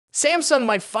Samsung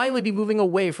might finally be moving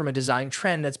away from a design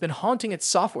trend that's been haunting its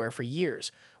software for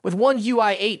years. With One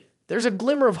UI 8, there's a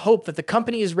glimmer of hope that the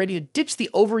company is ready to ditch the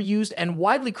overused and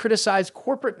widely criticized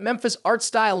corporate Memphis art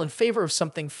style in favor of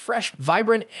something fresh,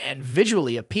 vibrant, and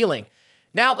visually appealing.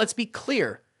 Now, let's be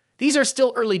clear. These are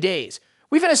still early days.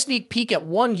 We've had a sneak peek at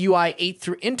One UI 8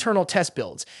 through internal test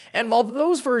builds, and while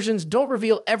those versions don't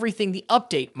reveal everything the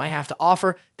update might have to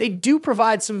offer, they do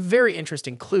provide some very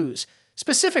interesting clues.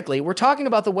 Specifically, we're talking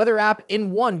about the weather app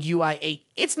in One UI 8.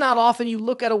 It's not often you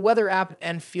look at a weather app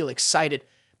and feel excited,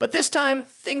 but this time,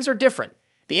 things are different.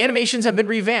 The animations have been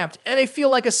revamped, and they feel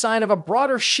like a sign of a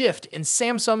broader shift in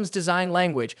Samsung's design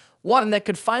language, one that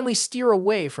could finally steer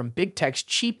away from big tech's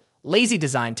cheap, lazy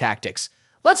design tactics.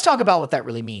 Let's talk about what that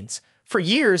really means. For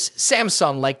years,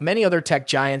 Samsung, like many other tech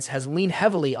giants, has leaned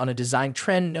heavily on a design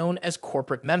trend known as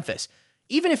Corporate Memphis.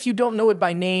 Even if you don't know it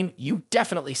by name, you've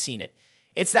definitely seen it.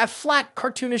 It's that flat,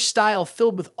 cartoonish style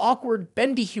filled with awkward,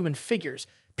 bendy human figures,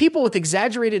 people with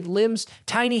exaggerated limbs,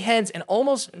 tiny heads, and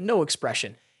almost no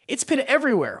expression. It's been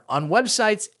everywhere, on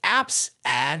websites, apps,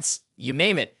 ads, you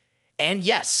name it. And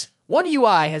yes, One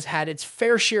UI has had its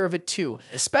fair share of it too,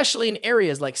 especially in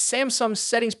areas like Samsung's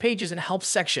settings pages and help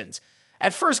sections.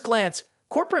 At first glance,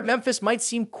 Corporate Memphis might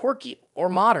seem quirky or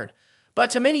modern, but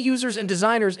to many users and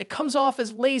designers, it comes off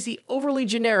as lazy, overly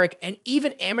generic, and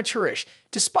even amateurish,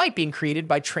 despite being created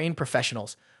by trained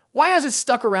professionals. Why has it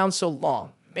stuck around so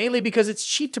long? Mainly because it's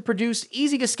cheap to produce,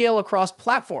 easy to scale across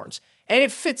platforms, and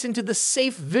it fits into the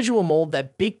safe visual mold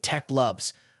that big tech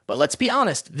loves. But let's be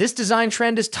honest, this design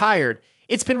trend is tired.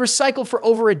 It's been recycled for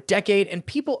over a decade, and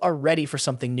people are ready for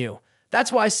something new.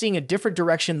 That's why seeing a different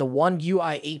direction the One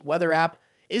UI 8 weather app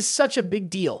is such a big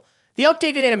deal. The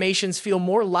updated animations feel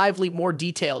more lively, more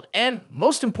detailed, and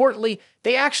most importantly,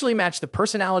 they actually match the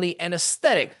personality and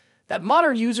aesthetic that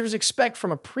modern users expect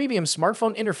from a premium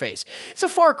smartphone interface. It's a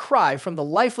far cry from the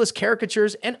lifeless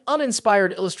caricatures and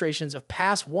uninspired illustrations of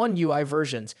past One UI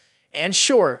versions. And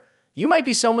sure, you might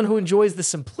be someone who enjoys the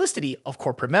simplicity of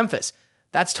Corporate Memphis.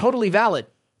 That's totally valid.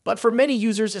 But for many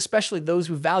users, especially those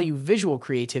who value visual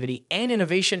creativity and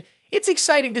innovation, it's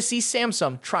exciting to see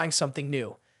Samsung trying something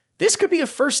new. This could be a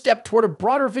first step toward a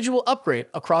broader visual upgrade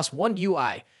across One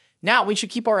UI. Now we should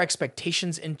keep our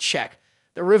expectations in check.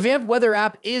 The revamped weather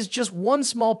app is just one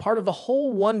small part of the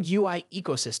whole One UI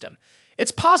ecosystem.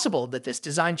 It's possible that this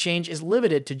design change is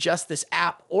limited to just this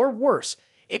app, or worse,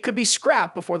 it could be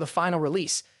scrapped before the final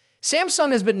release.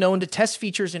 Samsung has been known to test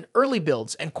features in early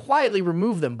builds and quietly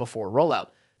remove them before rollout.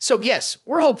 So yes,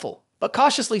 we're hopeful, but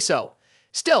cautiously so.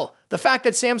 Still, the fact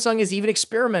that Samsung is even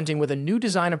experimenting with a new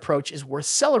design approach is worth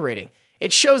celebrating.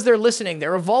 It shows they're listening,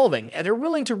 they're evolving, and they're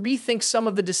willing to rethink some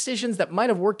of the decisions that might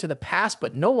have worked in the past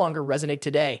but no longer resonate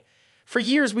today. For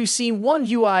years, we've seen One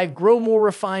UI grow more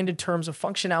refined in terms of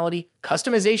functionality,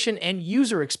 customization, and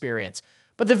user experience.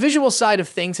 But the visual side of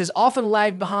things has often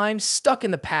lagged behind, stuck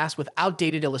in the past with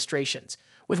outdated illustrations.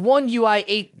 With One UI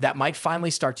 8, that might finally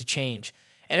start to change.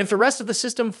 And if the rest of the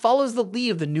system follows the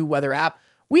lead of the new weather app,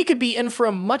 we could be in for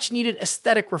a much-needed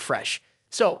aesthetic refresh.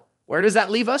 So, where does that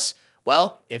leave us?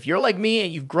 Well, if you're like me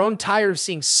and you've grown tired of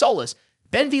seeing soulless,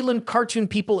 benevolent cartoon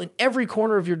people in every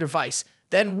corner of your device,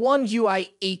 then One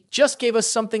UI 8 just gave us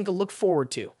something to look forward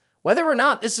to. Whether or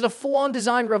not this is a full-on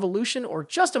design revolution or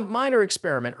just a minor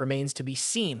experiment remains to be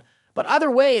seen, but either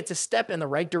way, it's a step in the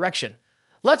right direction.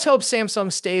 Let's hope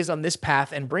Samsung stays on this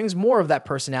path and brings more of that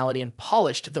personality and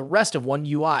polish to the rest of One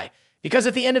UI. Because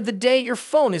at the end of the day, your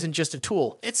phone isn't just a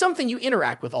tool, it's something you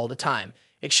interact with all the time.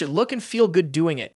 It should look and feel good doing it.